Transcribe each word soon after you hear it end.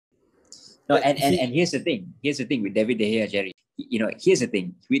No, and here's the thing. Here's the thing with David De Gea, Jerry. Here's the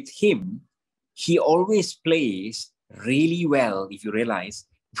thing. With him, he always plays really well, if you realize,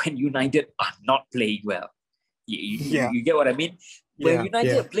 when United are not playing well. You get what I mean? When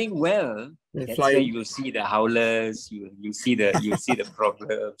United are playing well, that's where you will see the howlers, you see the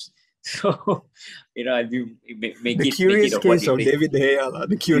problems. So, I do make the it curious make it case of David De Gea.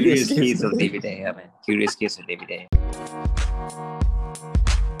 The curious case of David De Gea, man. Curious case of David De Gea.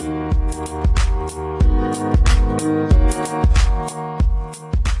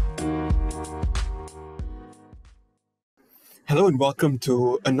 Hello and welcome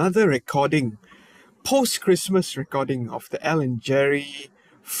to another recording, post-Christmas recording of the Al and Jerry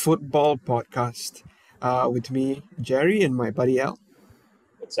Football Podcast. With me, Jerry, and my buddy Al.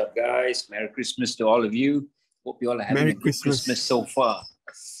 What's up, guys? Merry Christmas to all of you. Hope you all are having a good Christmas so far.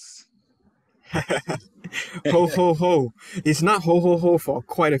 Ho, ho, ho. It's not ho, ho, ho for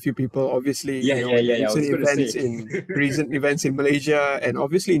quite a few people, obviously. Recent events in Malaysia and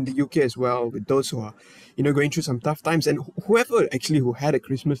obviously in the UK as well, with those who are, going through some tough times. And whoever actually who had a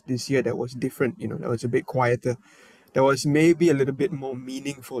Christmas this year that was different, that was a bit quieter, that was maybe a little bit more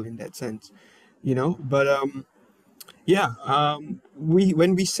meaningful in that sense, But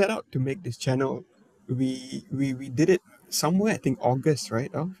when we set out to make this channel, we did it somewhere, I think August, right?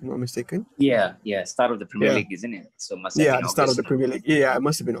 If I'm not mistaken. Yeah. Start of the Premier League, isn't it? So must have been August. The start of the Premier League. Yeah, it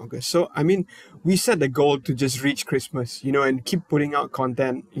must have been August. So we set the goal to just reach Christmas, and keep putting out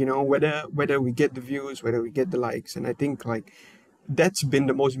content, whether we get the views, whether we get the likes. And I think that's been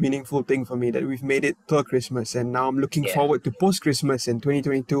the most meaningful thing for me, that we've made it till Christmas, and now I'm looking forward to post-Christmas in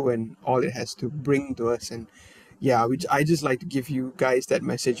 2022 and all it has to bring to us. And I just like to give you guys that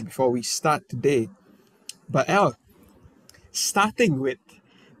message before we start today. But Al, starting with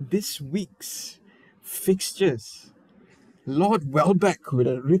this week's fixtures, Lord Welbeck with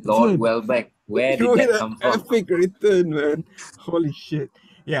a return. Lord Welbeck, where did that come from? Epic return, man. Holy shit.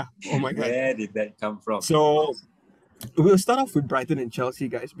 Yeah, oh my God. Where did that come from? So, we'll start off with Brighton and Chelsea,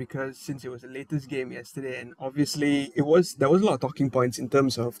 guys, because since it was the latest game yesterday, and obviously there was a lot of talking points in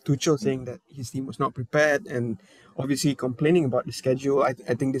terms of Tuchel saying that his team was not prepared, and obviously complaining about the schedule. I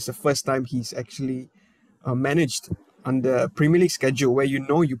think this is the first time he's actually managed on the Premier League schedule where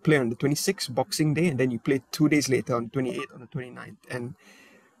you play on the 26th Boxing Day and then you play 2 days later on 28th on the 29th. And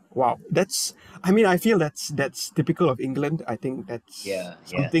wow, I feel that's typical of England. I think that's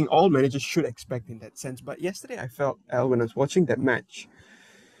something all managers should expect in that sense. But yesterday I felt, Al, when I was watching that match,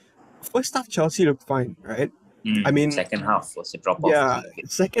 first half Chelsea looked fine, right? Second half was a drop-off. Yeah,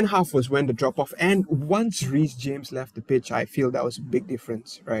 second half was when the drop-off. And once Reece James left the pitch, I feel that was a big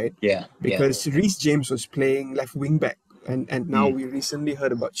difference, right? Yeah. Because Reece James was playing left wing back. And now we recently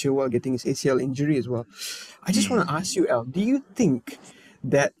heard about Chilwell getting his ACL injury as well. I just want to ask you, Al, do you think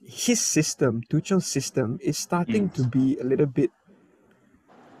that his system, Tuchel's system, is starting to be a little bit...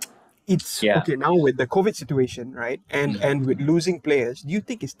 Okay, now with the COVID situation, right? And with losing players, do you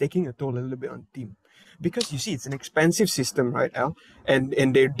think it's taking a toll a little bit on the team? Because you see, it's an expensive system, right, Al? And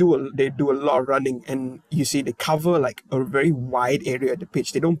they do a lot of running, and you see they cover like a very wide area of the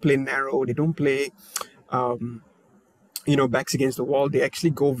pitch. They don't play narrow. They don't play, backs against the wall. They actually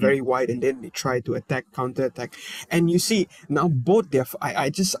go very wide, and then they try to counter attack. And you see now both their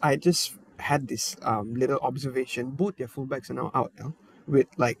I just had this little observation. Both their fullbacks are now out, Al, with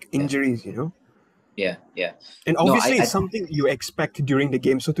like injuries, Yeah. And obviously it's something you expect during the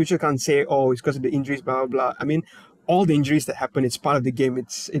game. So Tuchel can't say, it's because of the injuries, blah, blah, blah. All the injuries that happen, it's part of the game.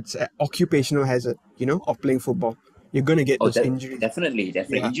 It's an occupational hazard, of playing football. You're going to get those injuries. Definitely.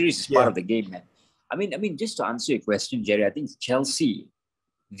 Yeah. Injuries is part of the game, man. Just to answer your question, Jerry, I think Chelsea,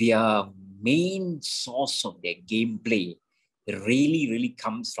 their main source of their gameplay really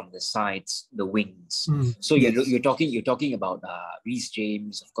comes from the sides, the wings. So you're talking about Reece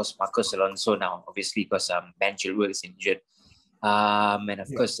James, of course, Marcos Alonso now, obviously, because Ben Chilwell is injured. And of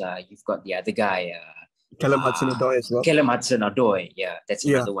course, you've got the other guy, Callum Hudson-Odoi as well. Callum Hudson-Odoi, that's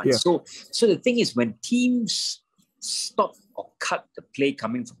another one. Yeah. So the thing is, when teams stop or cut the play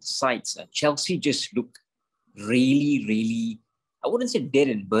coming from the sides, Chelsea just look really, I wouldn't say dead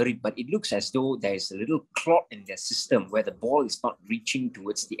and buried, but it looks as though there's a little clot in their system where the ball is not reaching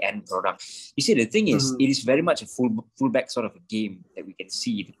towards the end product. You see, the thing is, it is very much a fullback sort of a game that we can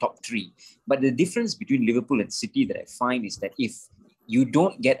see, the top three. But the difference between Liverpool and City that I find is that if you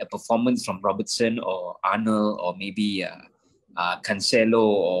don't get a performance from Robertson or Arnold or maybe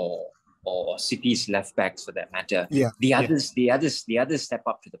Cancelo or City's left backs for that matter, the others step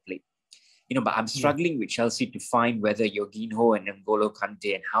up to the plate. But I'm struggling with Chelsea to find whether Jorginho and N'Golo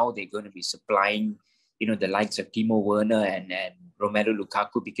Kante and how they're going to be supplying the likes of Timo Werner and Romelu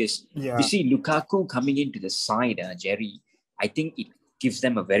Lukaku, because Yeah. you see Lukaku coming into the side, Jerry, I think it gives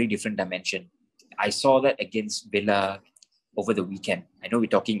them a very different dimension. I saw that against Villa over the weekend. I know we're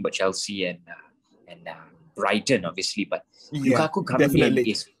talking about Chelsea and Brighton, obviously, but Yeah, Lukaku coming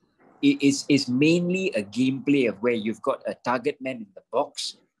definitely. in is mainly a gameplay of where you've got a target man in the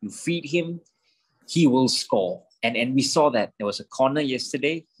box, you feed him, he will score. And we saw that. There was a corner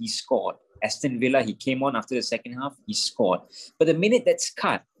yesterday, he scored. Aston Villa, he came on after the second half, he scored. But the minute that's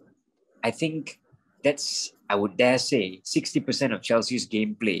cut, I think that's, I would dare say, 60% of Chelsea's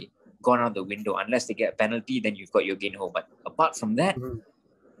gameplay gone out the window. Unless they get a penalty, then you've got your gain home. But apart from that,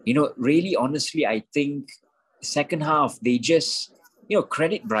 really, honestly, I think second half, they just,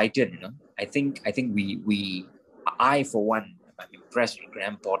 credit Brighton, I think I, for one, I'm impressed with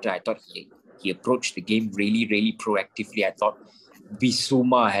Graham Potter. I thought he approached the game really, really proactively. I thought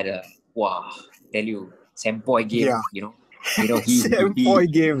Bissouma had a, tell you, Sempoi game, Yeah. he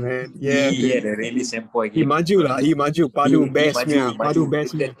Sempoi game, man. Yeah, he had a really Sempoi He game. maju. Padu best me. Padu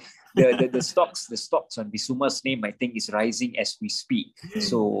best me. The stocks on Bissouma's name, I think, is rising as we speak.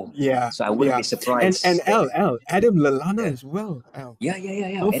 So I wouldn't be surprised. And Adam Lallana as well. Yeah.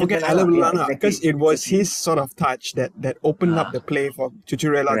 Don't forget Adam Lallana, because exactly. it was his sort of touch that opened up the play for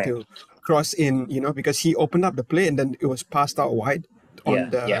Cucurella to cross in, because he opened up the play and then it was passed out wide on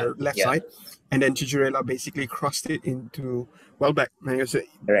the left side. And then Cucurella basically crossed it into Welbeck. And it was a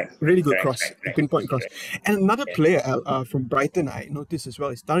really good cross, pinpoint cross. And another player from Brighton I noticed as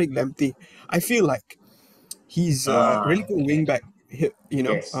well is Tariq Lamptey. I feel like he's a really good wing back,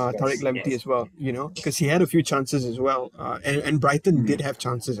 Tariq Lamptey as well, because he had a few chances as well. And Brighton did have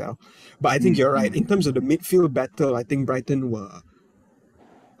chances, Al. But I think you're right. In terms of the midfield battle, I think Brighton were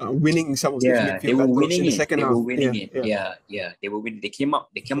winning some of these midfield battles in the second half. They were winning it. They were winning. They came out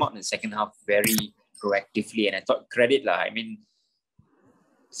in the second half very proactively, and I thought credit lah. I mean,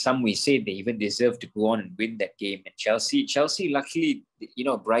 some may say they even deserve to go on and win that game. And Chelsea, luckily,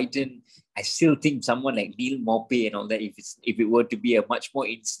 Brighton, I still think someone like Neil Maupay and all that, if it were to be a much more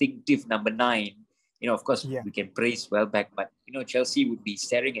instinctive number 9, of course, we can praise Welbeck, but, Chelsea would be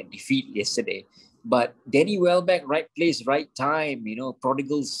staring at defeat yesterday. But Danny Welbeck, right place, right time,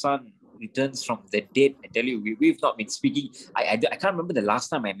 prodigal son returns from the dead. I tell you, we've not been speaking. I can't remember the last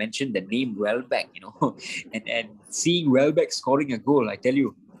time I mentioned the name Welbeck, and seeing Welbeck scoring a goal, I tell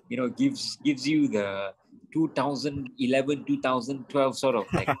you, gives you the 2011, 2012 sort of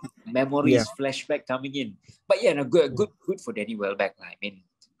like memories, flashback coming in. But good for Danny Welbeck. I mean,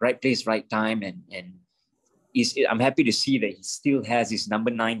 right place, right time, and I'm happy to see that he still has his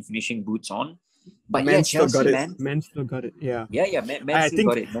number 9 finishing boots on. But Man Chelsea, still got it. Man still got it. Yeah. Man still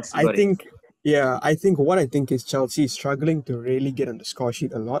got it. I think what I think is Chelsea is struggling to really get on the score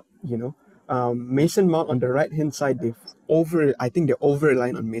sheet a lot. Mason Mount on the right hand side, I think they're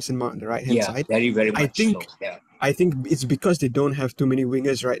over-reliant on Mason Mount on the right hand side. Very, very much so. I think it's because they don't have too many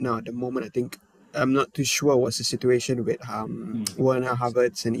wingers right now at the moment. I think I'm not too sure what's the situation with Werner,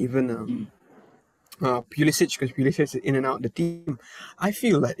 Havertz, and even Pulisic, because Pulisic is in and out of the team. I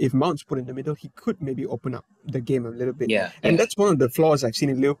feel that if Mount's put in the middle, he could maybe open up the game a little bit. And that's one of the flaws I've seen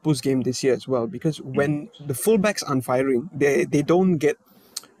in Liverpool's game this year as well, because when the fullbacks aren't firing, they don't get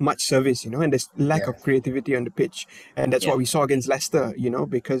much service, and there's lack of creativity on the pitch. And that's what we saw against Leicester,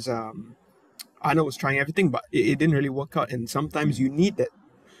 because Arnold was trying everything, but it didn't really work out. And sometimes you need that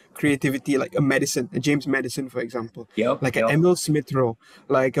creativity, like a James Maddison, for example, like an Emil Smith-Rowe,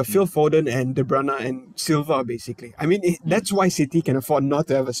 like a Phil Foden and De Bruyne and Silva, basically. I mean, that's why City can afford not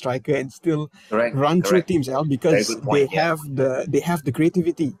to have a striker and still run through teams out, because they have the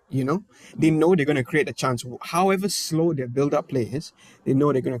creativity. They know they're going to create a chance. However slow their build-up play is, they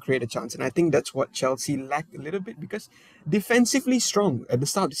know they're going to create a chance. And I think that's what Chelsea lacked a little bit, because defensively strong at the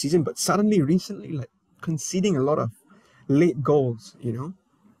start of the season, but suddenly recently, like, conceding a lot of late goals.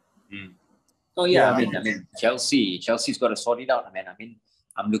 Oh yeah, I mean, Chelsea's got to sort it out, man. I mean,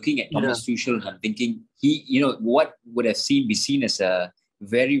 I'm looking at Thomas Tuchel and I'm thinking what would have be seen as a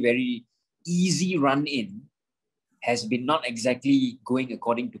very, very easy run in has been not exactly going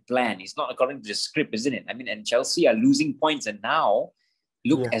according to plan. It's not according to the script, isn't it? I mean, and Chelsea are losing points and now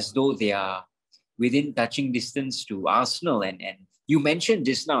look as though they are within touching distance to Arsenal. And you mentioned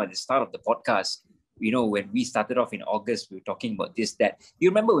just now at the start of the podcast, when we started off in August, we were talking about this, that. You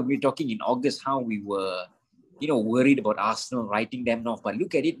remember when we were talking in August, how we were worried about Arsenal writing them off. But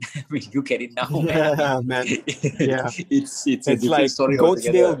look at it. I mean, look at it now, man. Yeah, man. Yeah. It's a It's different like story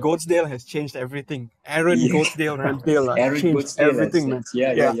altogether. Goatsdale has changed everything. Aaron Yeah. Goatsdale Ramsdale has Aaron changed Goodsdale everything, man.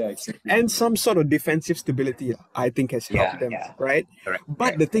 yeah, Yeah. exactly. And some sort of defensive stability, I think, has helped them, Yeah. right? Correct.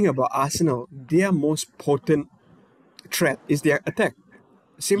 But the thing about Arsenal, their most potent threat is their attack.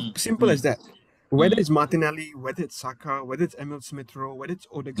 Simple as that. Whether it's Martinelli, whether it's Saka, whether it's Emil Smith Rowe, whether it's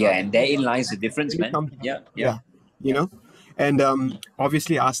Yeah, Odegaard, and therein lies the difference, really man. come together. Yeah. You know. And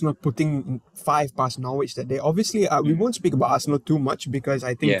obviously, Arsenal putting 5 past Norwich that day. Obviously, we won't speak about Arsenal too much because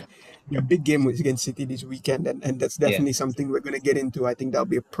I think Yeah. their big game was against City this weekend, and that's Yeah. definitely something we're going to get into. I think that'll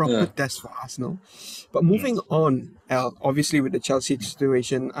be a proper test for Arsenal. But Mm. moving on, Al, obviously with the Chelsea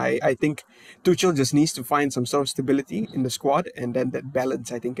situation, I think Tuchel just needs to find some sort of stability in the squad, and then that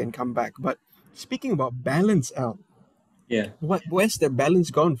balance, I think, can come back. But speaking about balance, Al, Yeah. where's the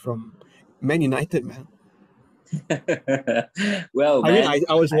balance gone from Man United, man? Well, I mean, man.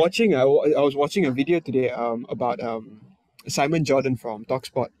 I was watching I was watching a video today about Simon Jordan from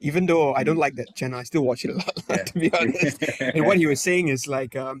Talksport. Even though I don't like that channel, I still watch it a lot, Yeah. to be honest. And what he was saying is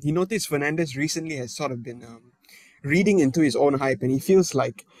like he noticed Fernandes recently has sort of been reading into his own hype, and he feels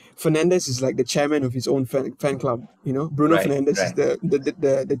like Fernandes is like the chairman of his own fan club. You know, Bruno Right. Fernandes is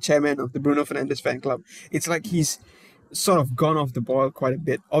the chairman of the Bruno Fernandes fan club. It's like he's sort of gone off the ball quite a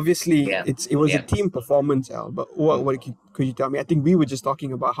bit. Obviously, Yeah. it was a Yeah. team performance, Al. But what could you tell me? I think we were just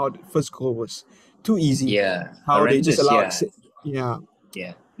talking about how the first goal was too easy. Yeah. How they just Horrendous, allowed, yeah.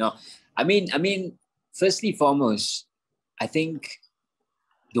 Yeah. No, I mean, firstly, foremost, I think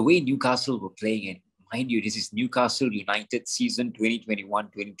the way Newcastle were playing, and mind you, this is Newcastle United season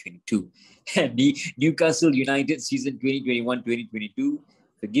 2021-2022. And the Newcastle United season 2021-2022,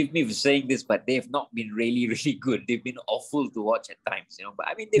 forgive me for saying this, but they have not been really, really good. They've been awful to watch at times, But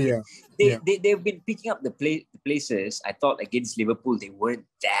I mean, they've been picking up the places. I thought against Liverpool, they weren't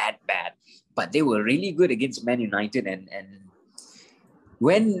that bad, but they were really good against Man United. And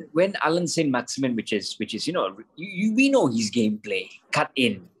when Alan Saint-Maximin, which is we know his gameplay, cut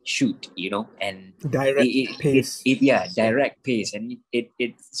in, shoot, and Direct pace. Direct pace, and it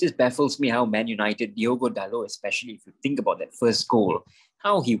just baffles me how Man United, Diogo Dalot, especially if you think about that first goal,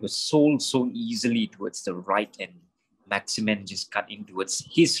 how he was sold so easily towards the right, and Maximin just cut in towards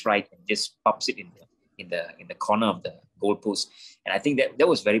his right and just pops it in the corner of the goalpost. And I think that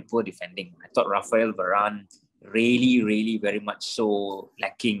was very poor defending. I thought Rafael Varane really, really very much so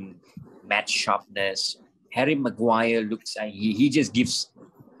lacking match sharpness. Harry Maguire looks, he just gives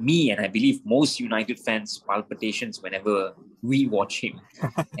me, and I believe most United fans, palpitations whenever we watch him.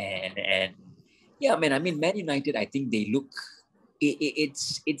 and yeah, man, I mean, Man United, I think they look,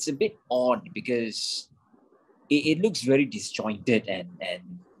 it's a bit odd because it looks very disjointed, and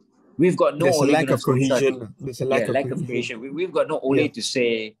we've got no There's a Ole lack Gunnar of cohesion. Solskjaer. There's a lack of cohesion. We've got no Ole to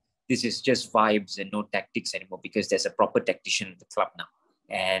say this is just vibes and no tactics anymore, because there's a proper tactician in the club now.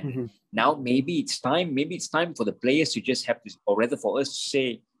 And now maybe it's time for the players to just have to, or rather for us to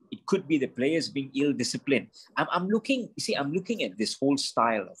say, it could be the players being ill-disciplined. I'm looking at this whole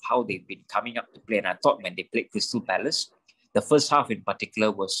style of how they've been coming up to play. And I thought when they played Crystal Palace, the first half in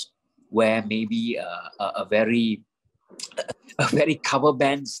particular was where maybe a very cover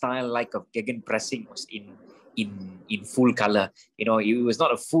band style like of gegenpressing was in full color. It was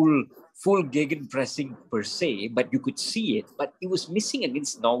not a full gegenpressing per se, but you could see it. But it was missing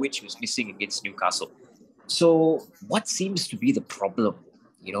against Norwich. It was missing against Newcastle. So what seems to be the problem?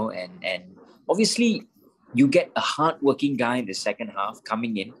 And obviously you get a hard-working guy in the second half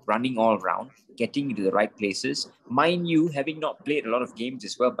coming in, running all around, getting into the right places. Mind you, having not played a lot of games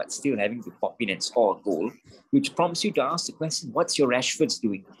as well, but still having to pop in and score a goal, which prompts you to ask the question, what's your Rashford's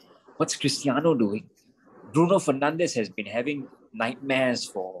doing? What's Cristiano doing? Bruno Fernandes has been having nightmares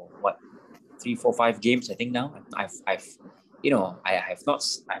for 3, 4, 5 games, I think now.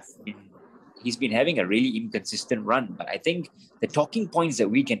 He's been having a really inconsistent run. But I think the talking points that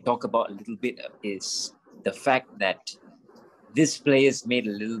we can talk about a little bit is the fact that this players made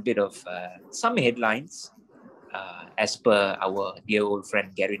a little bit of some headlines, as per our dear old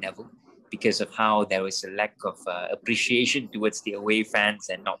friend Gary Neville, because of how there was a lack of appreciation towards the away fans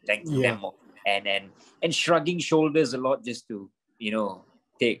and not thanking them, and shrugging shoulders a lot just to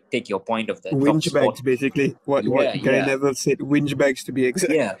take your point of the winch bags, basically. What Gary Neville said, winch bags to be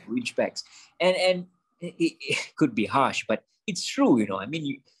exact. Yeah, winch bags, and it could be harsh, but it's true. I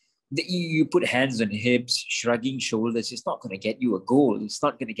mean, you put hands on hips, shrugging shoulders. It's not going to get you a goal. It's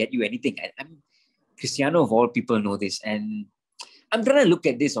not going to get you anything. I mean, Cristiano of all people know this, and I'm trying to look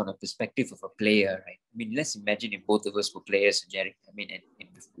at this on a perspective of a player, right? I mean, let's imagine if both of us were players, Jerry. I mean, and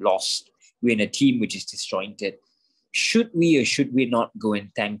we've lost. we're in a team which is disjointed. Should we or should we not go and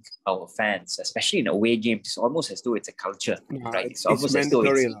thank our fans, especially in away games? It's almost as though it's a culture, No, right? It's it's almost as though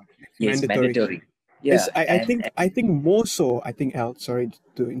mandatory, lah. It's it's mandatory. mandatory. It's, Yeah, I think more so. I think Al, sorry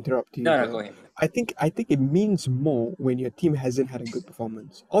to interrupt you no, here. go ahead. I think it means more when your team hasn't had a good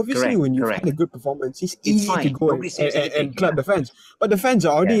performance. Obviously, Correct, when you've correct. had a good performance, it's It's easy to fine. go Nobody says anything. and clap the fans. But the fans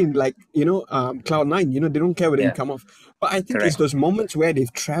are already Yeah, in like cloud nine. They don't care whether you yeah, come off. But I think it's correct. those moments where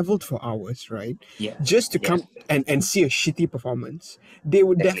they've traveled for hours, right? Yeah, Just to yeah, come and see a shitty performance, they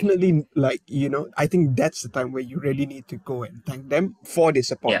would exactly. definitely I think that's the time where you really need to go and thank them for their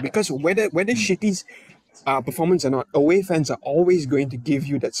support, Yeah, because whether mm, shitty's performance or not, away fans are always going to give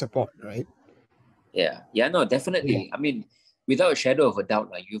you that support, right? yeah, yeah. No, Yeah. definitely. I mean, without a shadow of a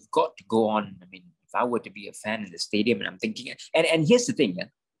doubt, like you've got to go on. I mean, if I were to be a fan in the stadium, and I'm thinking, and here's the thing, yeah,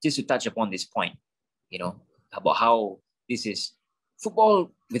 just to touch upon this point, you know, about how this is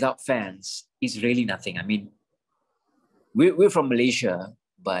football without fans is really nothing. I mean, we're from Malaysia,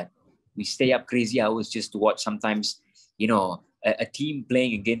 but we stay up crazy hours just to watch sometimes, a team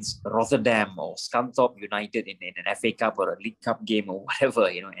playing against Rotterdam or Scunthorpe United in an FA Cup or a League Cup game or whatever,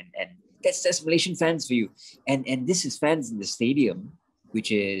 and that's Malaysian fans for you. And this is fans in the stadium,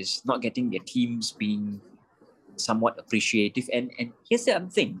 which is not getting their teams being somewhat appreciative. And here's the other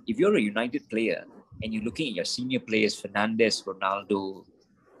thing. If you're a United player and you're looking at your senior players, Fernandes, Ronaldo,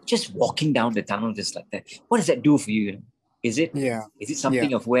 just walking down the tunnel just like that, what does that do for you? Is it Yeah.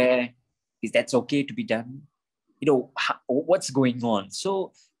 something of where is that's okay to be done? What's going on?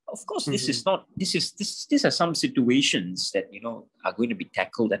 So of course, this Mhm. is not. These are some situations that are going to be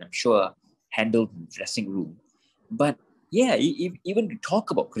tackled, and I'm sure handled in the dressing room. But yeah, even to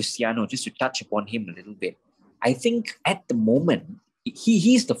talk about Cristiano, just to touch upon him a little bit, I think at the moment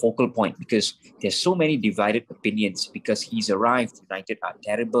he's the focal point because there's so many divided opinions. Because he's arrived, United are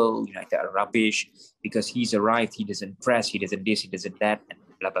terrible, United are rubbish. Because he's arrived, he doesn't press, he doesn't this, he doesn't that, and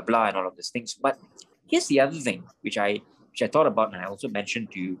blah blah blah, and all of these things. But here's the other thing which I thought about, and I also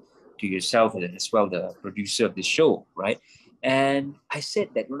mentioned to yourself and as well the producer of the show, right? And I said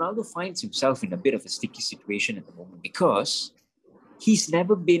that Ronaldo finds himself in a bit of a sticky situation at the moment because he's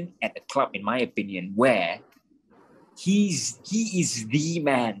never been at a club, in my opinion, where he is the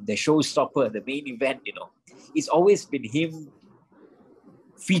man, the showstopper, the main event. It's always been him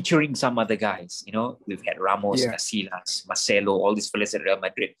featuring some other guys. We've had Ramos, Yeah. Casillas, Marcelo, all these fellas at Real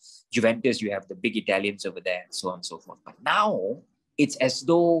Madrid. Juventus, you have the big Italians over there, and so on and so forth. But now it's as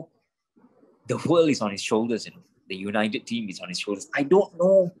though the world is on his shoulders. The United team is on his shoulders. I don't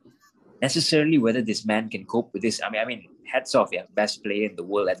know necessarily whether this man can cope with this. I mean, hats off, yeah, best player in the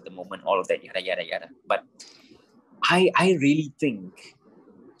world at the moment, all of that, yada yada yada. But I really think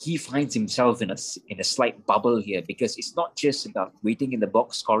he finds himself in a slight bubble here because it's not just about waiting in the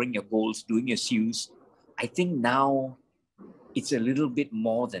box, scoring your goals, doing your shoes. I think now it's a little bit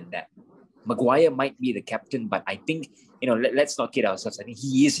more than that. Maguire might be the captain, but I think, let's not kid ourselves. I think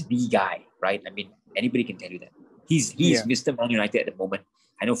he is the guy, right? I mean, anybody can tell you that. He's Yeah. Mr. Man United at the moment.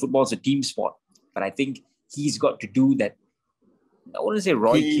 I know football's a team sport, but I think he's got to do that. I want to say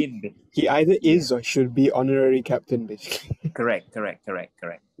Roy Keane, but He either is or should be honorary captain, basically. correct.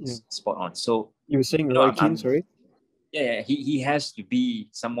 Yeah. Spot on. So, You were saying Roy Keane, I'm sorry? yeah, he has to be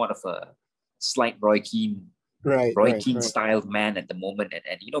somewhat of a slight Roy Keane Right. styled man at the moment, and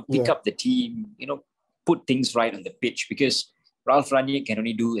pick Yeah. up the team, put things right on the pitch, because Ralph Ranieri can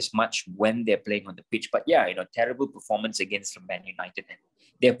only do as much when they're playing on the pitch. But yeah, terrible performance against Man United, and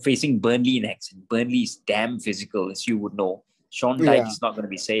they're facing Burnley next, and Burnley is damn physical, as you would know. Sean Dyche Yeah. is not going to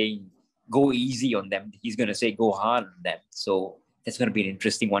be saying go easy on them. He's going to say go hard on them. So that's going to be an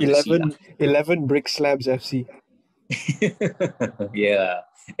interesting one to see. 11 brick slabs FC. Yeah,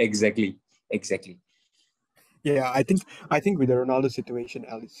 exactly. Yeah, I think with the Ronaldo situation,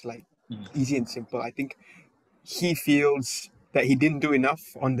 Al, it's like easy and simple. I think he feels that he didn't do enough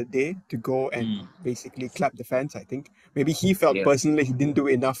on the day to go and basically clap the fans. I think maybe he felt personally he didn't do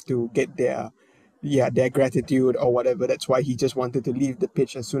enough to get their gratitude or whatever. That's why he just wanted to leave the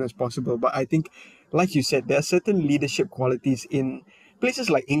pitch as soon as possible. But I think, like you said, there are certain leadership qualities in places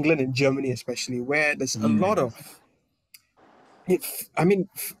like England and Germany, especially, where there's a lot of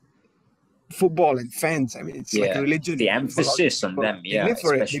football and fans. I mean, it's like a religion. The For a lot of emphasis on people, them, they live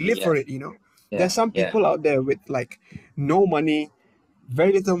for it. They especially, live for it. There's some yeah, people out there with like no money,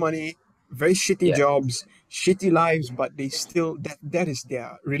 very little money, very shitty jobs, shitty lives, but they still that is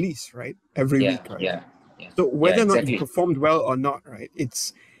their release, right? Every week, right? yeah. So whether or not you Exactly. performed well or not, right?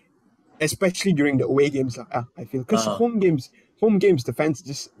 It's especially during the away games, I feel, because home games home games, the fans are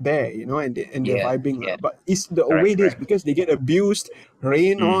just there, and they're Yeah, vibing. yeah. But it's the away Correct, days correct. because they get abused,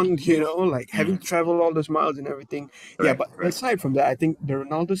 rain on, like having Mm. to travel all those miles and everything. Yeah, Correct, but correct. aside from that, I think the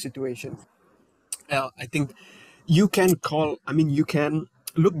Ronaldo situation, I think you can call, I mean, you can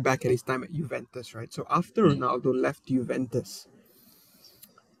look back at his time at Juventus, right? So after Mm. Ronaldo left Juventus,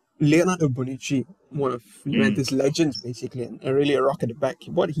 Leonardo Bonucci, one of Mm. Juventus legends, basically, and really a rock at the back,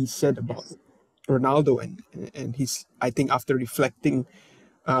 what he said about Ronaldo and his, I think after reflecting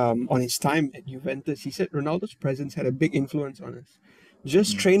on his time at Juventus, he said Ronaldo's presence had a big influence on us.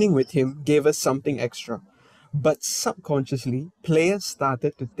 Just Mm. training with him gave us something extra. But subconsciously, players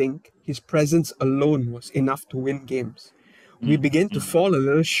started to think his presence alone was enough to win games. We Mm. began to Mm. fall a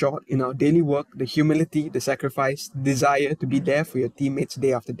little short in our daily work, the humility, the sacrifice, desire to be Mm. there for your teammates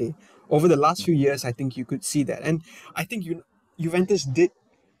day after day. Over the last few years, I think you could see that. And I think Juventus did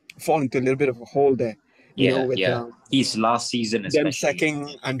fall into a little bit of a hole there, Yeah, with yeah. His last season, them especially. sacking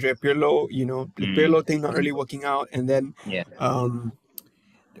Andrea Pirlo, the Mm. Pirlo thing not really working out, and then Yeah,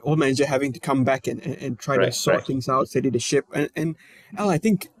 the old manager having to come back and try to correct, sort correct. things out, steady the ship. And Al, I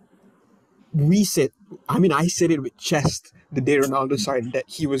think we said, I mean, I said it with chest the day Ronaldo signed that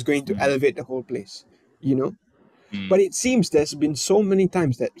he was going to Mm. elevate the whole place, you know? Mm. But it seems there's been so many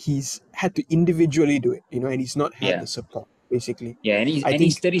times that he's had to individually do it, and he's not had Yeah, the support, basically. yeah. I He's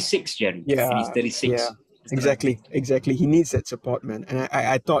think 36, Jerry, and he's Yeah, yeah, 36. It's not a big. exactly. He needs that support, man. And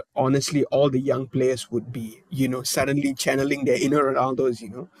I thought honestly, all the young players would be, suddenly channeling their inner Ronaldos.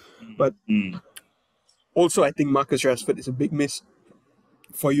 Mm. But Mm. also, I think Marcus Rashford is a big miss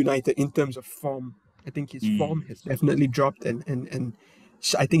for United in terms of form. I think his form Mm. has definitely dropped, and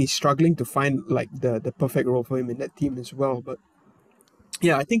I think he's struggling to find like the perfect role for him in that team as well. But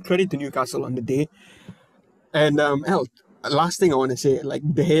yeah, I think credit to Newcastle on the day. And last thing I want to say, like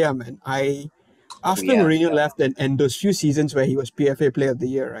De Gea, man, Oh after yeah, Mourinho left and those few seasons where he was PFA Player of the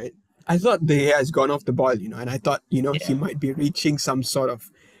Year, right? I thought De Gea has gone off the ball, and I thought, he yeah. might be reaching some sort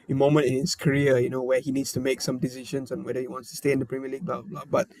of a moment in his career, where he needs to make some decisions on whether he wants to stay in the Premier League, blah, blah.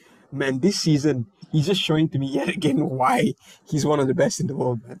 But man, this season, he's just showing to me yet again why he's one of the best in the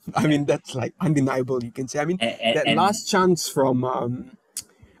world, man. I Yeah. mean, that's like undeniable, you can say. I mean, that And last chance from Almiron,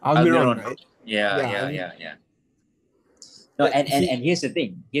 Almiron. right? Yeah, Yeah, I yeah, mean, yeah, yeah. No, and he, and here's the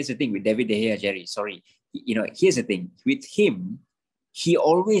thing. Here's the thing with David De Gea, Jerry. Sorry, here's the thing with him. He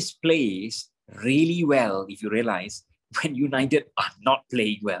always plays really well. If you realize when United are not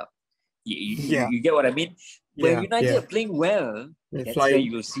playing well, yeah, you get what I mean. When yeah, United yeah. are playing well, They're that's where flying.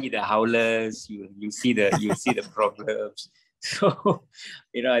 you will see the howlers. You see the problems. So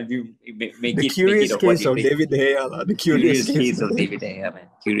if you make The it curious of what case you of think. David De Gea, lah. The curious Curious case case of of David. David De Gea, man.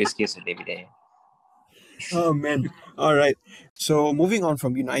 Curious case of David De Gea. Oh man! All right. So moving on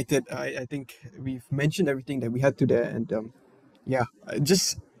from United, I think we've mentioned everything that we had to there, and yeah,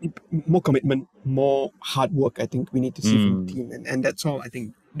 just more commitment, more hard work. I think we need to see from the Mm. team, and that's all. I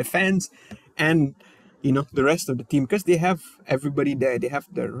think the fans and the rest of the team, because they have everybody there. They have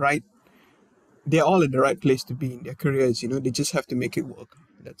the right. They're all in the right place to be in their careers. They just have to make it work.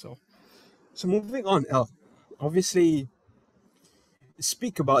 That's all. So moving on, Al. Obviously,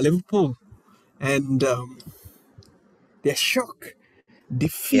 speak about Liverpool and their shock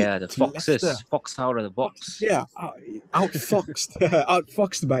defeat Yeah, the to Leicester. foxes, fox out of the box. Yeah, outfoxed,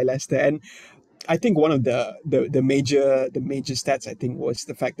 outfoxed by Leicester, and I think one of the major stats I think was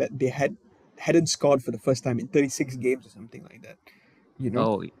the fact that they hadn't scored for the first time in 36 games or something like that. You know.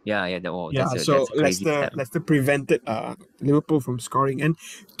 Oh yeah, yeah. Yeah, That's so a crazy stat. Leicester prevented Liverpool from scoring, and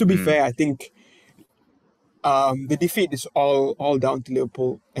to be Mm. fair, I think the defeat is all down to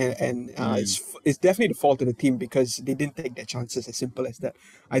Liverpool, and Mm. it's definitely the fault of the team because they didn't take their chances. As simple as that.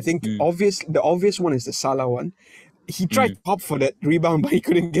 I think Mm. the obvious one is the Salah one. He tried Mm. to hop for that rebound, but he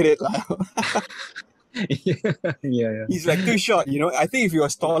couldn't get it. Lah. Yeah, yeah. He's like too short. I think if he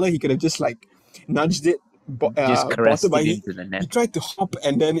was taller, he could have just like nudged it, Just bottom. caressed But it he into the he net. tried to hop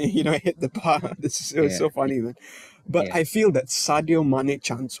and then hit the bar. It was Yeah, so funny, man. But yeah. I feel that Sadio Mane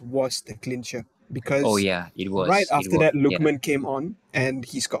chance was the clincher Oh because yeah, it right was. It after was. that, Yeah, Lookman came on and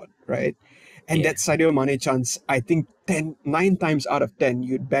he scored, right? And yeah. that Sadio Mane chance, I think 9 times out of 10,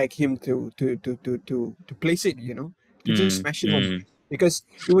 you'd beg him to place it, to just Mm. smash it home. Mm. Because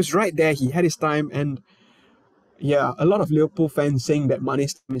it was right there, he had his time, and yeah, a lot of Liverpool fans saying that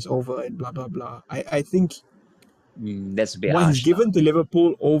Mane's time is over and blah blah blah. I think Mm. That's a bit what he's harsh, lah. given to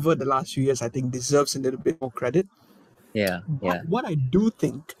Liverpool over the last few years, I think deserves a little bit more credit. Yeah, But yeah. what I do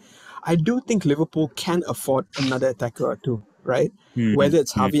think Liverpool can afford another attacker or two, right? Mm. Whether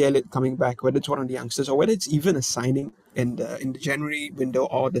it's Mm. Harvey Elliott coming back, whether it's one of the youngsters, or whether it's even a signing in the January window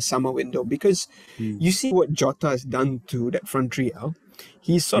or the summer window, because Mm. you see what Jota has done to that front three.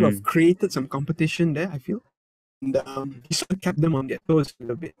 He's sort of Mm. created some competition there, I feel, and he sort of kept them on their toes a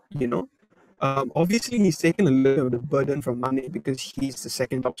little bit. Obviously, he's taken a little bit of the burden from Mane because he's the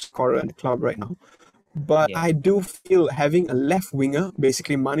second top scorer in the club right now. But Yeah. I do feel having a left winger,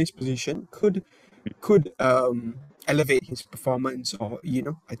 basically Mane's position, could elevate his performance, or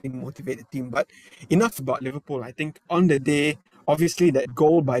I think motivate the team. But enough about Liverpool. I think on the day, obviously that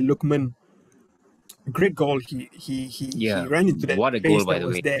goal by Lookman, great goal. He Yeah. ran into that What a goal, space by that the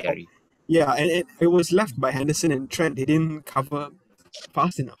was way, there. Gary. Yeah, and it was left by Henderson and Trent. They didn't cover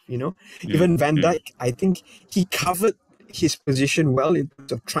fast enough. Mm. Even Van Mm. Dijk, I think he covered his position well in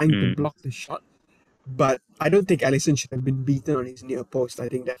terms of trying to Mm. block the shot. But I don't think Alisson should have been beaten on his near post. I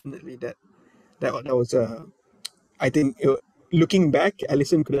think definitely that was a. I think looking back,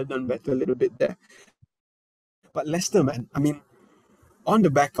 Alisson could have done better a little bit there. But Leicester, man, I mean, on the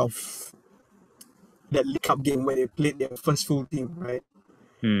back of that League Cup game where they played their first full team, right?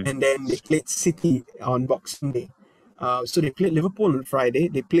 Mm. And then they played City on Boxing Day. So they played Liverpool on Friday.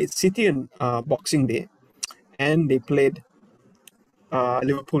 They played City on Boxing Day, and they played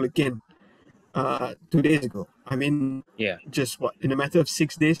Liverpool again 2 days ago. I mean, Yeah. just what, in a matter of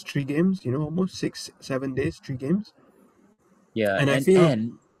 6 days, 3 games. Almost 6, 7 days, 3 games. Yeah. And I And feel,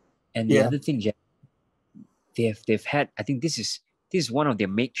 the yeah, other thing, Jack, they've had. I think this is one of their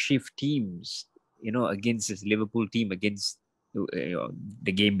makeshift teams. Against this Liverpool team, against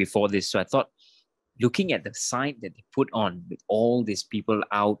the game before this. So I thought, looking at the side that they put on with all these people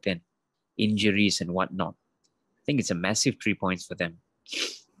out and injuries and whatnot, I think it's a massive 3 points for them.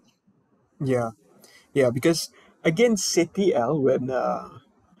 yeah, yeah, because against City,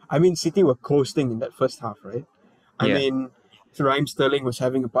 I mean, City were coasting in that first half, right? I Yeah. mean, Raheem Sterling was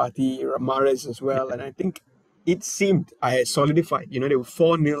having a party, Mahrez as well, and I think it seemed I had solidified. They were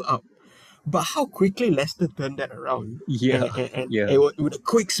 4-0 up. But how quickly Leicester turned that around, Yeah. and Yeah. it was, with a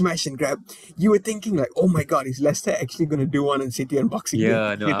quick smash and grab, you were thinking like, "Oh my God, is Leicester actually going to do one in City on Boxing Day?"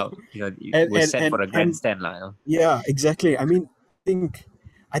 Yeah. No, it And was and set and for a and grandstand, lah. yeah, exactly. I mean,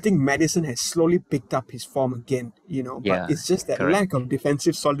 I think Madison has slowly picked up his form again. But Yeah. it's just that Correct. lack of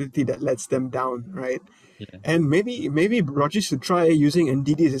defensive solidity that lets them down, right? Yeah. And maybe Rodgers should try using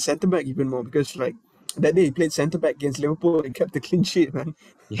Ndidi as a centre back even more, because like that day he played centre back against Liverpool and kept the clean sheet, man.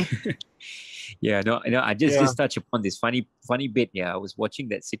 Yeah. No. I just Yeah, just touch upon this funny bit. Yeah. I was watching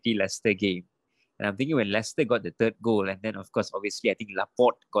that City Leicester game. And I'm thinking, when Leicester got the third goal, and then of course, obviously, I think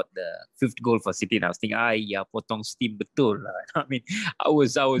Laporte got the fifth goal for City. And I was thinking, yeah, potong steam betul lah. I mean, I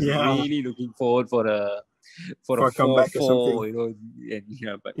was yeah, really looking forward for a for a comeback or 4-4, something.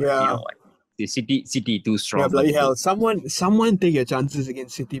 and but Yeah, the City too yeah, strong for bloody them. hell. Someone take your chances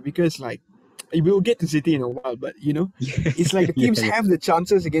against City, because like we'll get to City in a while, but it's like the Yeah, teams yeah. have the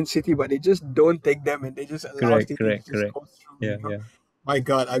chances against City, but they just don't take them, and they just allow Correct, City to correct, just correct. go through. Yeah, yeah. My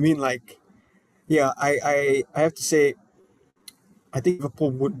God, I mean, like, yeah, I have to say, I think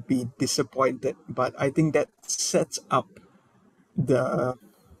Liverpool would be disappointed, but I think that sets up the the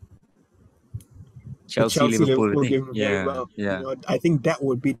Chelsea, Chelsea Liverpool. I Liverpool think. game very Yeah, well. yeah. I think that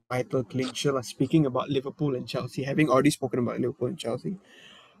would be the title clincher. Speaking about Liverpool and Chelsea, having already spoken about Liverpool and Chelsea,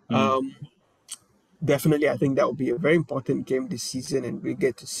 Mm. definitely I think that will be a very important game this season, and we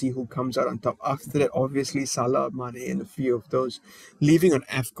get to see who comes out on top. After that, obviously Salah, Mane, and a few of those leaving on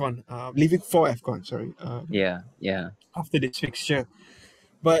AFCON, leaving for AFCON. Sorry, Yeah, yeah. after this fixture.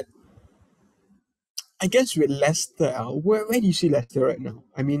 But I guess with Leicester, where do you see Leicester right now?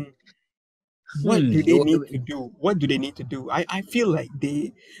 I mean, what Hmm. do they need to do? What do they need to do? I feel like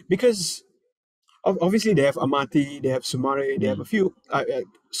because obviously they have Amati, they have Sumare, they have a Mm. few,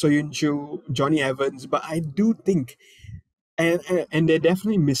 Soyuncu, Johnny Evans, but I do think, and they're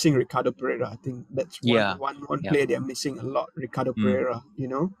definitely missing Ricardo Pereira. I think that's one Yeah, one one yeah. player they're missing a lot, Ricardo Mm. Pereira.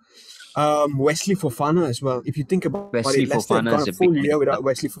 Wesley Fofana as well. If you think about Wesley it, Leicester have Fofana gone is a a big full miss. year without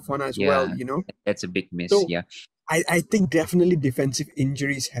Wesley Fofana as well. Yeah, that's a big miss. So Yeah. I think definitely defensive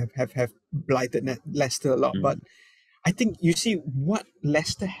injuries have blighted Leicester a lot. But Mm. I think you see what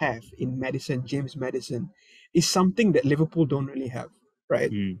Leicester have in Madison, James Madison, is something that Liverpool don't really have,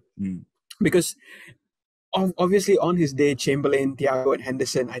 right? Mm. Mm. Because obviously on his day, Chamberlain, Thiago, and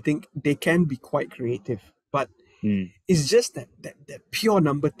Henderson, I think they can be quite creative. But Mm. it's just that pure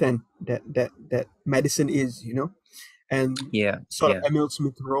number 10 that Madison is. And Yeah, sort of yeah. Emil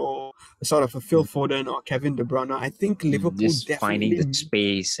Smith Rowe, sort of a Phil Mm. Foden or Kevin De Bruyne. I think Liverpool Just finding the definitely,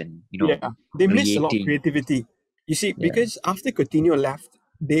 space and yeah, they missed a lot of creating. creativity. You see, Yeah, because after Coutinho left,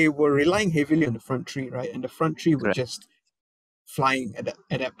 they were relying heavily on the front three, right? And the front three were correct. just flying at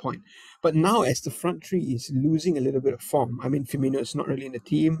that point. But now, as the front three is losing a little bit of form, I mean, Firmino is not really in the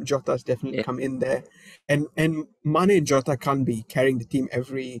team. Jota's definitely Yeah. come in there, and Mane and Jota can't be carrying the team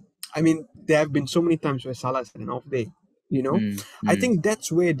every. I mean, there have been so many times where Salah's had an off day. You know, Mm, I mm, think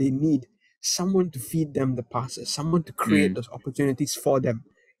that's where they need someone to feed them the passes, someone to create mm. those opportunities for them.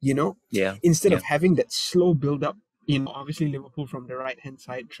 You know, Yeah. instead Yeah. of having that slow build up. You know, obviously Liverpool from the right hand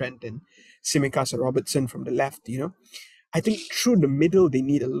side, Trent and Simicas or Robertson from the left. You know, I think through the middle they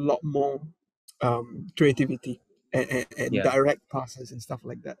need a lot more creativity and Yeah. direct passes and stuff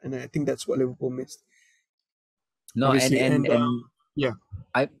like that. And I think that's what Liverpool missed, No, and obviously. and And and yeah,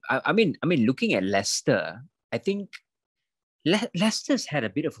 I mean, looking at Leicester, I think Leicester's had a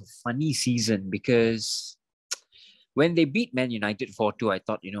bit of a funny season because when they beat Man United 4-2, I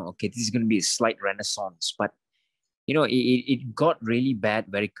thought, okay, this is going to be a slight renaissance. But, it got really bad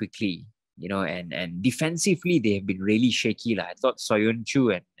very quickly, and defensively, they have been really shaky. I thought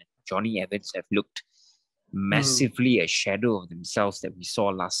Soyuncu and Johnny Evans have looked mm, massively a shadow of themselves that we saw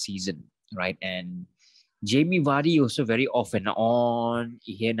last season, right? And Jamie Vardy also very off and on,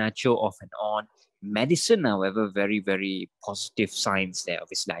 Iheanacho off and on. Madison, however, very, very positive signs there.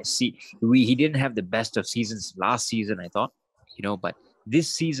 Obviously, I see he didn't have the best of seasons last season, I thought, but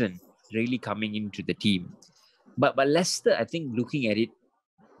this season really coming into the team. But Leicester, I think looking at it,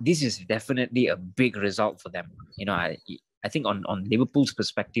 this is definitely a big result for them. I think on Liverpool's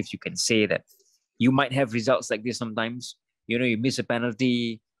perspective, you can say that you might have results like this sometimes. You miss a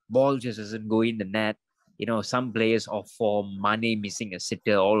penalty, ball just doesn't go in the net. Some players off form, Mane missing a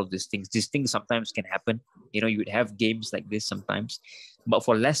sitter, all of these things. These things sometimes can happen. You would have games like this sometimes. But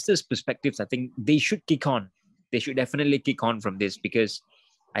for Leicester's perspectives, I think they should kick on. They should definitely kick on from this because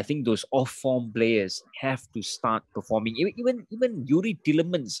I think those off-form players have to start performing. Even Yuri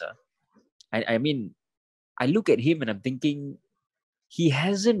Tillemans, I mean, I look at him and I'm thinking he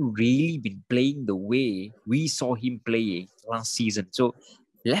hasn't really been playing the way we saw him playing last season. So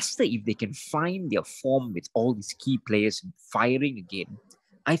Leicester, if they can find their form with all these key players firing again,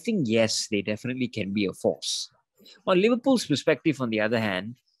 I think yes, they definitely can be a force. On Liverpool's perspective, on the other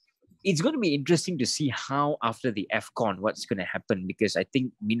hand, it's going to be interesting to see how after the AFCON, what's going to happen, because I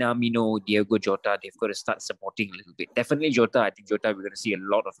think Minamino, Diego Jota, they've got to start supporting a little bit. Definitely Jota. I think Jota, we're going to see a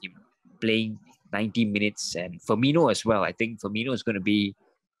lot of him playing 90 minutes, and Firmino as well. I think Firmino is going to be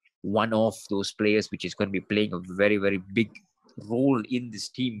one of those players which is going to be playing a very, very big role in this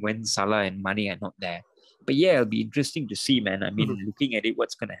team when Salah and Mane are not there. But yeah, it'll be interesting to see, man. I mean, mhm. looking at it,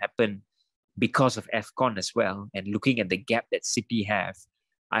 what's going to happen because of AFCON as well, and looking at the gap that City have,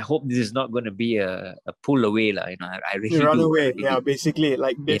 I hope this is not going to be a pull away. I You really run do. I away. really Yeah, do. basically,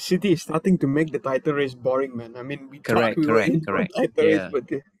 like the Yeah, city is starting to make the title race boring, man. I mean, we thought correct, we were correct, in for a correct. title race, Yeah, but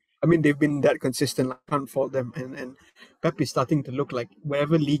I mean, they've been that consistent. I can't fault them. And Pep is starting to look like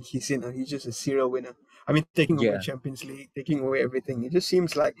wherever league he's in, he's just a serial winner. I mean, taking over yeah, Champions League, taking away everything. It just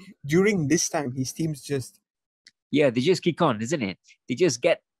seems like during this time, his teams just yeah. They just kick on, isn't it? They just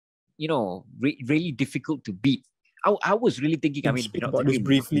get, really difficult to beat. I was really thinking, I can mean, speak about this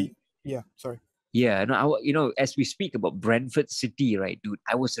briefly. Yeah, sorry. yeah, no, as we speak about Brentford City, right, dude,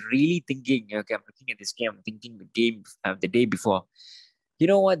 I was really thinking, okay, I'm looking at this game, I'm thinking the game the day before, you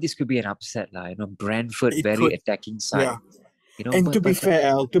know what, this could be an upset, lah. Brentford, It very could, attacking yeah. side, And but, To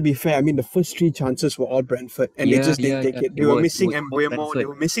be fair, I mean the first three chances were all Brentford, and they yeah, just didn't yeah, take yeah, it. it They were was, it missing was all Embuemo. They Brentford.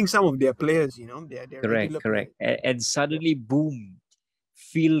 were missing some of their players. Their Correct, regular players. correct. And Yeah. suddenly, boom,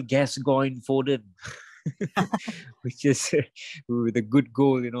 Phil Gascoigne Foden, which is with a good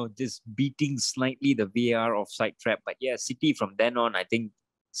goal, just beating slightly the VAR offside trap. But yeah, City from then on, I think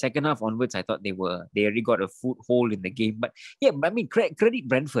second half onwards, I thought they already got a foothold in the game. But yeah, I mean, credit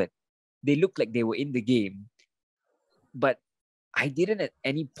Brentford. They looked like they were in the game, but I didn't at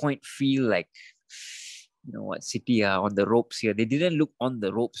any point feel like, what, City are on the ropes here. They didn't look on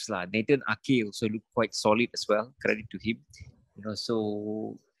the ropes, lah. Nathan Ake also looked quite solid as well. Credit to him.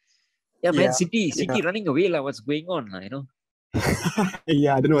 So yeah, man, Yeah, City yeah, running away, like what's going on,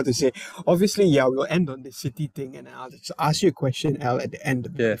 yeah. I don't know what to say. Obviously, yeah, we'll end on the City thing, and I'll just ask you a question, Al, at the end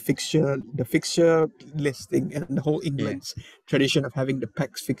about Yeah, the fixture listing, and the whole yeah, England's tradition of having the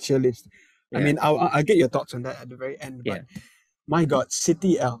PAX fixture list. I yeah, mean, I'll get your thoughts on that at the very end, but yeah. my God,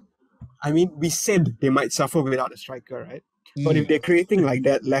 City, Al. I mean, we said they might suffer without a striker, right? But if Mm. they're creating like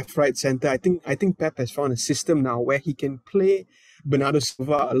that left, right, center, I think Pep has found a system now where he can play Bernardo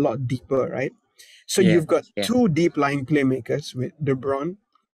Silva a lot deeper, right? So Yeah, you've got yeah, two deep lying playmakers with Bruyne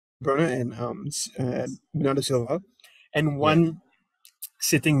and Bernardo Silva, and yeah. one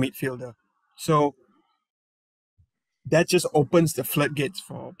sitting midfielder. So that just opens the floodgates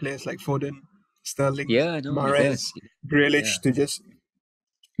for players like Foden, Sterling, Yeah, no, it Mahrez, does. Grealish Yeah, to just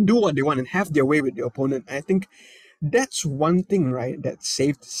do what they want and have their way with the opponent. I think that's one thing, right, that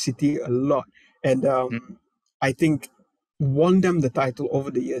saved City a lot. And I think won them the title over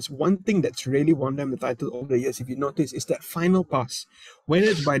the years. One thing that's really won them the title over the years, if you notice, is that final pass. Whether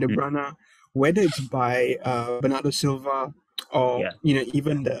it's by De Bruyne, whether it's by Bernardo Silva, or Yeah.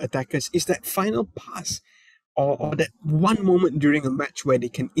 even the attackers, is that final pass or that one moment during a match where they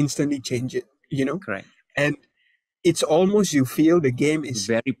can instantly change it. Correct. And it's almost, you feel the game is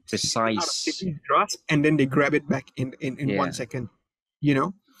Very slipping out of precise. City's grasp, and then they grab it back in Yeah. 1 second. Yeah.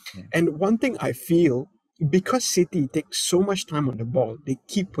 Yeah. And one thing I feel, because City takes so much time on the ball, they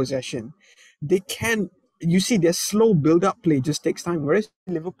keep possession. They can, you see, their slow build-up play just takes time. Whereas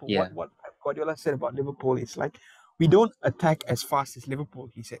Liverpool, Yeah. what Pep Guardiola said about Liverpool is like, we don't attack as fast as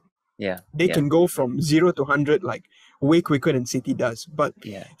Liverpool, he said. Yeah. They can go from 0 to 100 like way quicker than City does. But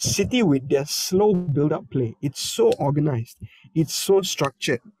Yeah. City, with their slow build-up play, it's so organized, it's so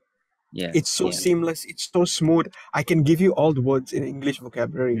structured, Yeah. it's so seamless, it's so smooth. I can give you all the words in English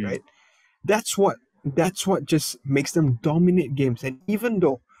vocabulary, right? That's what just makes them dominate games. And even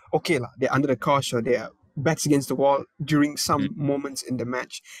though, okay lah, they're under the cosh or they're backs against the wall during some moments in the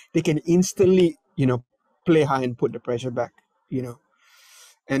match, they can instantly, play high and put the pressure back.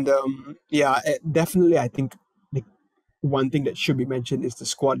 And definitely, I think the one thing that should be mentioned is the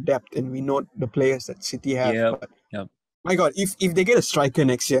squad depth, and we know the players that City have. Yeah. But Yeah. my God, if they get a striker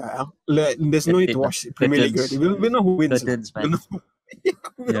next year, there's no need to watch Premier League already. We'll know who wins. Curtains, We'll man.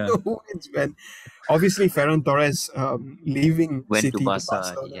 we'll know who wins, man. Obviously, Ferran Torres leaving Went City to Barca.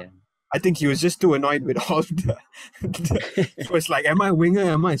 Barcelona. Yeah. I think he was just too annoyed with all he was like, am I a winger?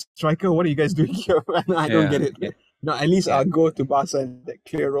 Am I a striker? What are you guys doing here? I don't get it. Yeah. No, at least I'll go to Barca in that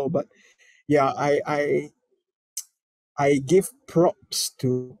clear role. But yeah, I give props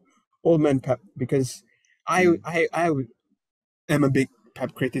to old man Pep, because I am a big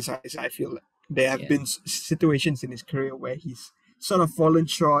Pep criticizer. I feel like there have been situations in his career where he's sort of fallen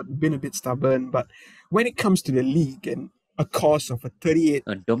short, been a bit stubborn. But when it comes to the league and a course of a 38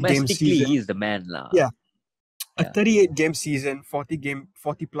 game domestically, season, he's the man, lah. yeah, a 38 game season, 40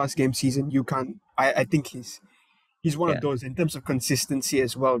 plus game season, you can't. I think he's one of those in terms of consistency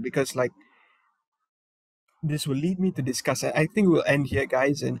as well, because like, this will lead me to discuss. I think we'll end here,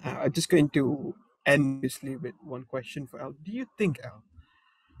 guys, and I'm just going to end this with one question for Al. Do you think, Al,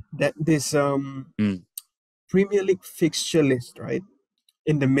 that this Premier League fixture list, right,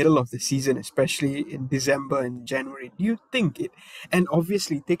 in the middle of the season, especially in December and January, do you think it, and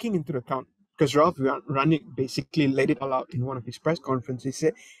obviously taking into account, because Ralph Rangnick basically laid it all out in one of his press conferences, he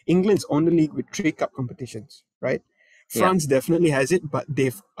said England's only league with 3 cup competitions, right? France definitely has it, but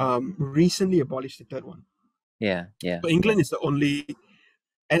they've recently abolished the third one. Yeah. So England is the only,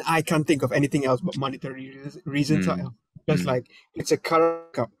 and I can't think of anything else but monetary reasons. Because like, it's a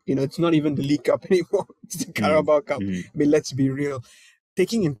Carabao Cup, it's not even the League Cup anymore. It's the Carabao Cup. I mean, let's be real.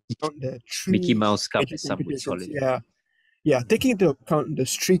 Taking into account the 3 Mickey Mouse Cup, major as some would call competitions, it. taking into account the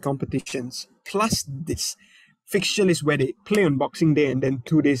 3 competitions plus this fixture list where they play on Boxing Day and then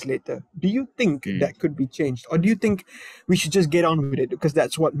 2 days later, do you think that could be changed, or do you think we should just get on with it, because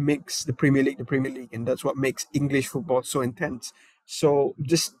that's what makes the Premier League, and that's what makes English football so intense, so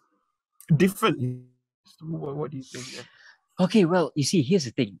just different? What do you think? Yeah. Okay, well, you see, here's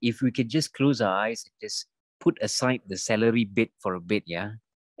the thing. If we can just close our eyes and just put aside the salary bit for a bit,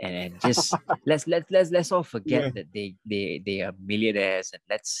 and just let's all forget that they are millionaires, and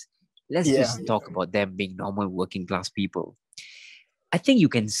let's just talk about them being normal working class people. I think you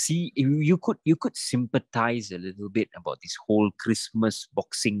can see, you could sympathize a little bit about this whole Christmas,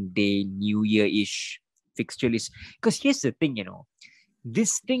 Boxing Day, New Year-ish fixture list. Because here's the thing,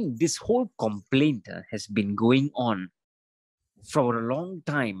 this whole complaint has been going on for a long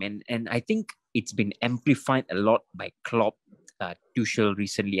time, and I think it's been amplified a lot by Klopp, Tuchel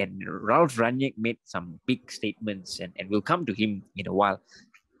recently, and Ralph Rangnick made some big statements, and we'll come to him in a while.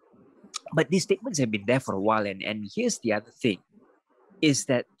 But these statements have been there for a while, and here's the other thing, is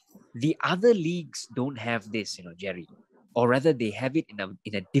that the other leagues don't have this, Jerry, or rather they have it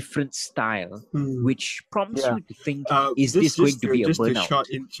in a different style, which prompts you to think, is this going to be a burnout?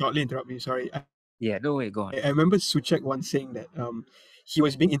 Just to shortly interrupt you, sorry. No way, go on. I remember Souček once saying that he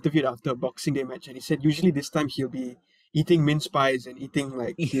was being interviewed after a Boxing Day match, and he said usually this time he'll be eating mince pies and eating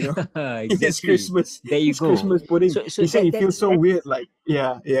exactly. his Christmas, there you go. Christmas pudding. So he said he feels so weird, like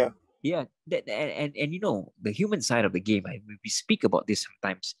and the human side of the game, we speak about this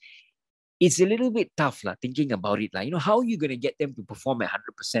sometimes. it's a little bit tough, thinking about it. How are you going to get them to perform at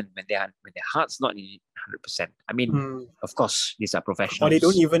 100% when their heart's not in it 100%? I mean, Mm. of course, these are Or they don't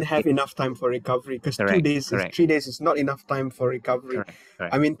professionals. even have enough time for recovery, because Correct, 3 days is not enough time for recovery. correct,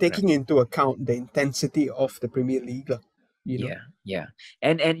 correct, I mean, correct. taking into account the intensity of the Premier League, you know. Yeah.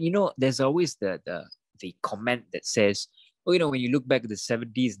 And there's always the comment that says, oh, when you look back at the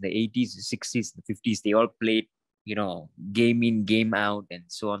 70s, the 80s, the 60s, the 50s, they all played, game in, game out, and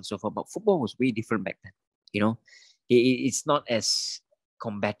so on and so forth. But football was way different back then. It's not as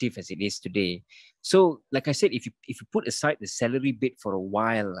combative as it is today. So, like I said, if you put aside the salary bit for a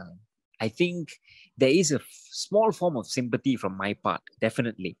while, I think there is a small form of sympathy from my part.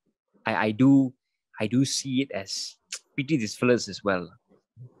 Definitely, I do see it as pity these fellas as well.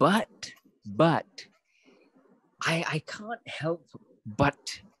 But I can't help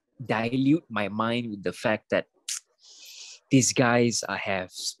but dilute my mind with the fact that these guys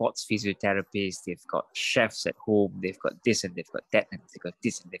have sports physiotherapists, they've got chefs at home, they've got this and they've got that, and they've got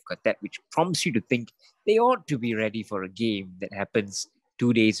this and they've got that, which prompts you to think they ought to be ready for a game that happens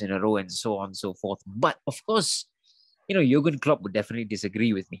 2 days in a row and so on and so forth. But of course, Jurgen Klopp would definitely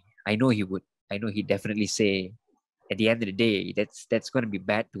disagree with me. I know he would. I know he'd definitely say, at the end of the day, that's going to be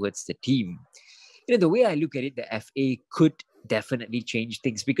bad towards the team. The way I look at it, the FA could definitely change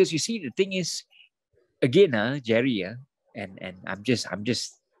things, because you see, the thing is, again, Jerry, and I'm just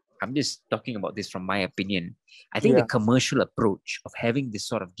talking about this from my opinion. I think the commercial approach of having this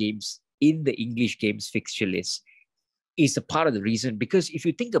sort of games in the English games fixture list is a part of the reason. Because if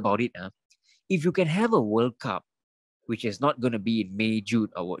you think about it, if you can have a World Cup which is not going to be in May, June,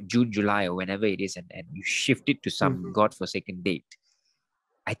 or June, July, or whenever it is, and you shift it to some godforsaken date,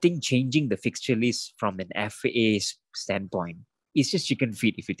 I think changing the fixture list from an FA standpoint is just chicken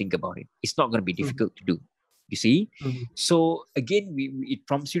feed if you think about it. It's not going to be difficult to do. You see? So again, it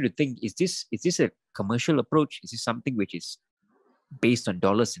prompts you to think, is this a commercial approach? Is this something which is based on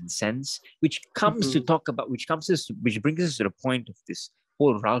dollars and cents? Which comes to talk about, which brings us to the point of this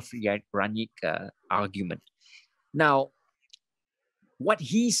whole Ralph Rangnick argument. Now, what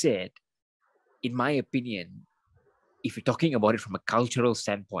he said, in my opinion, if you're talking about it from a cultural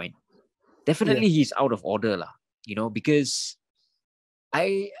standpoint, definitely he's out of order, because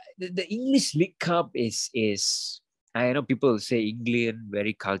the English League Cup is I know people say England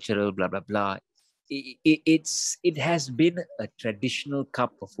very cultural, blah blah blah. It has been a traditional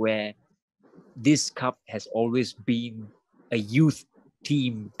cup of where this cup has always been a youth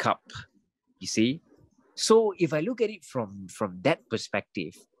team cup. You see, so if I look at it from that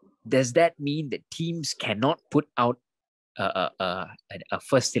perspective, does that mean that teams cannot put out a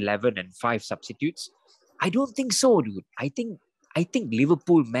first 11 and 5 substitutes? I don't think so, dude. I think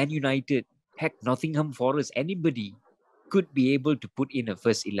Liverpool, Man United, heck, Nottingham Forest, anybody could be able to put in a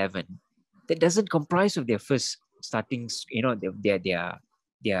first 11 that doesn't comprise of their first starting,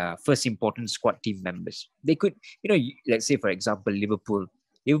 their first important squad team members. They could, let's say, for example, Liverpool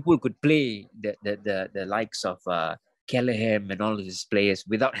could play the likes of Callahan and all of his players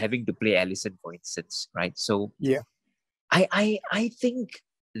without having to play Alisson, for instance, right? So I think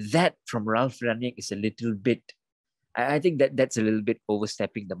that from Ralph Rangnick is a little bit, I think that's a little bit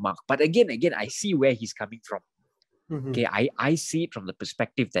overstepping the mark. But again, I see where he's coming from. Okay, I see it from the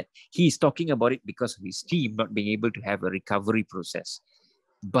perspective that he's talking about it because of his team not being able to have a recovery process.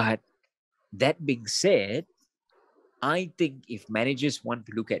 But that being said, I think if managers want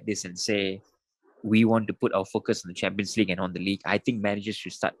to look at this and say, we want to put our focus on the Champions League and on the league, I think managers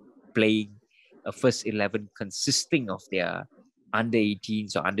should start playing a first 11 consisting of their under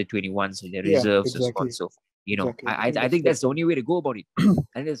 18s or under 21s and their reserves and so on and so forth. I think that's the only way to go about it.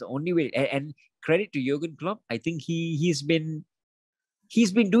 And that's the only way. And credit to Jurgen Klopp, I think he's been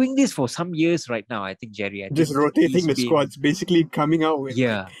doing this for some years right now. I think, Jerry, just rotating the squads, basically coming out with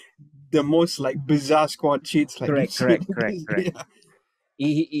the most bizarre squad sheets. Correct.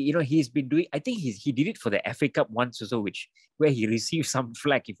 He's been doing. I think he did it for the FA Cup once or so, where he received some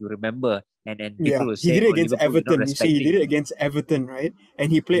flack, if you remember, and people were saying, he did it against Everton. You see, he did it against Everton, right?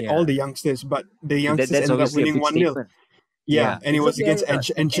 And he played all the youngsters, but the youngsters ended up winning 1-0. Yeah, and it was against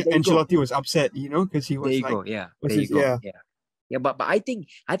Ancelotti was upset, because he was But I think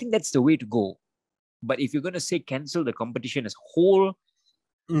that's the way to go. But if you're gonna say cancel the competition as whole.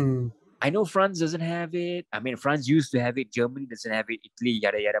 I know France doesn't have it. I mean, France used to have it. Germany doesn't have it. Italy,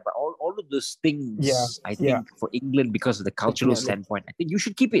 yada, yada. But all of those things, I think, for England, because of the cultural standpoint, I think you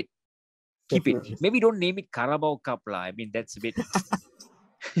should keep it. Keep it. Maybe don't name it Carabao Cup. I mean, that's a bit...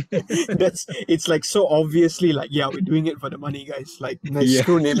 It's so obviously we're doing it for the money, guys.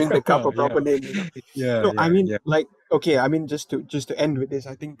 Screw naming the cup a proper name. I mean, okay, I mean, just to end with this,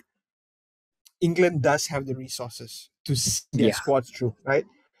 I think England does have the resources to see their Yeah, squads through, right?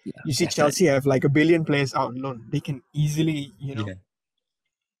 yeah, You see, Chelsea definitely. have like 1 billion players out on loan. They can easily, Yeah,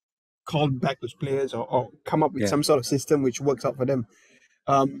 call back those players or come up with yeah. some sort of system which works out for them.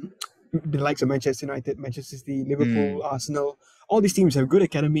 Um, the likes of Manchester United, Manchester City, Liverpool, Mm. Arsenal, all these teams have good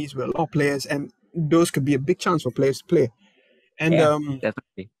academies with a lot of players, and those could be a big chance for players to play. And Yeah,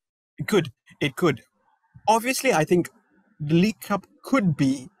 definitely. it could, it could. Obviously, I think the League Cup could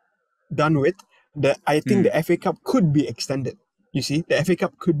be done with. I think Mm. the FA Cup could be extended. You see, the FA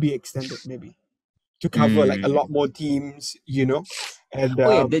Cup could be extended maybe to cover like a Mm. lot more teams, and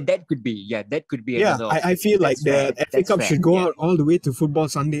Oh yeah, that could be, yeah, that could be yeah, another I option. feel like That's the fair. FA That's Cup fair. should go Yeah, out all the way to Football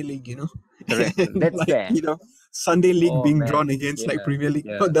Sunday League, correct. and That's like, fair. Sunday League Oh being man. drawn against like Yeah, Premier League.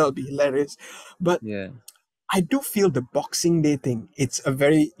 Oh, yeah, that would be hilarious. But yeah, I do feel the Boxing Day thing, it's a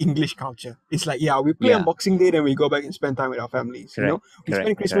very English culture. It's like, yeah, we play on yeah. Boxing Day, then we go back and spend time with our families, Correct, We correct,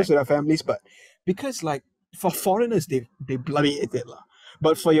 spend Christmas correct. with our families, but because like for foreigners, they bloody hate it. Lah.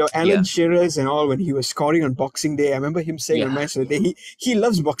 But for your Alan Yeah, Shearers and all, when he was scoring on Boxing Day, I remember him saying on yeah, Match of the Day, he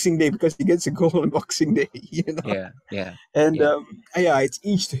loves Boxing Day because he gets a goal on Boxing Day, yeah, yeah, And yeah, yeah, it's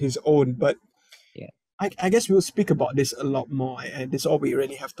each to his own. But yeah. I guess we'll speak about this a lot more, and this is all we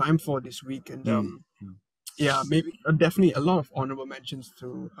really have time for this week. And Mm. Mm. yeah, maybe definitely a lot of honorable mentions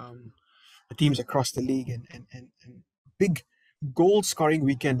to the teams across the league and big goal scoring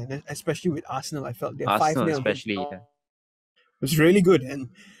weekend, and especially with Arsenal, I felt their 5 Arsenal 0 against especially. Yeah. Norwich was really good, and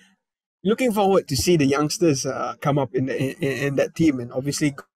looking forward to see the youngsters come up in that team, and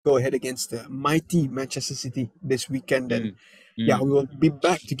obviously go ahead against the mighty Manchester City this weekend. And Mm. yeah, Mm. we will be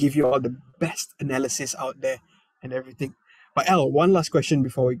back to give you all the best analysis out there and everything. But Al, one last question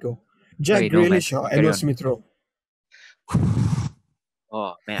before we go: Jack Okay, no man. Grealish or Carry Emil on. Smith Rowe?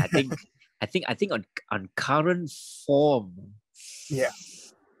 Oh man, I think on current form, Yeah,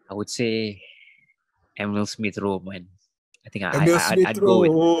 I would say Emil Smith Rowe, man. I think Emil Smith I'd go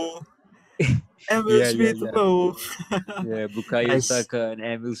with Rowe. Emil yeah, yeah, Smith yeah. Rowe. Yeah, Bukayo Nice. Saka and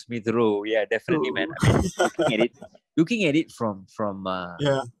Emil Smith Rowe. Yeah, definitely, man. Rowe. I mean, looking at it from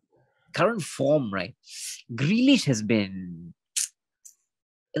Yeah, current form, right? Grealish has been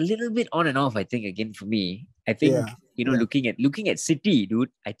a little bit on and off, I think, again for me. I think, yeah, yeah, looking at City, dude,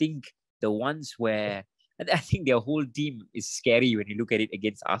 I think the ones where I think their whole team is scary when you look at it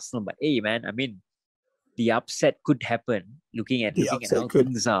against Arsenal. But hey, man, I mean, the upset could happen. Looking at the looking at upset how could.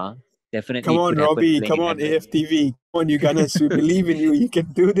 things are, definitely Come it on, could happen Robbie. playing Come in on, London. AFTV. Come on, you Gunners. We believe in you. You can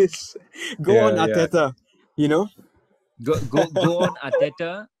do this. Go on, Yeah, yeah. Arteta. You know? Go on,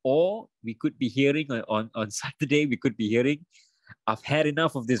 Arteta, or we could be hearing on Saturday. We could be hearing, "I've had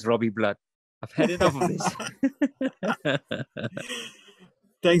enough of this, Robbie Blood. I've had enough of this."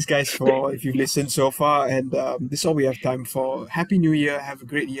 Thanks, guys, for if you've listened so far. And this is all we have time for. Happy New Year. Have a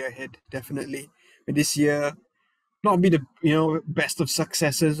great year ahead. Definitely. But this year, not be the best of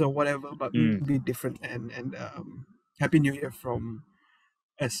successes or whatever, but Mm. be different. And Happy New Year from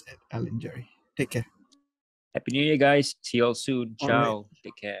us at Alan Jerry. Take care. Happy New Year, guys. See you all soon. All right. Ciao.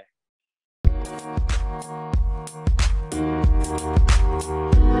 Take care.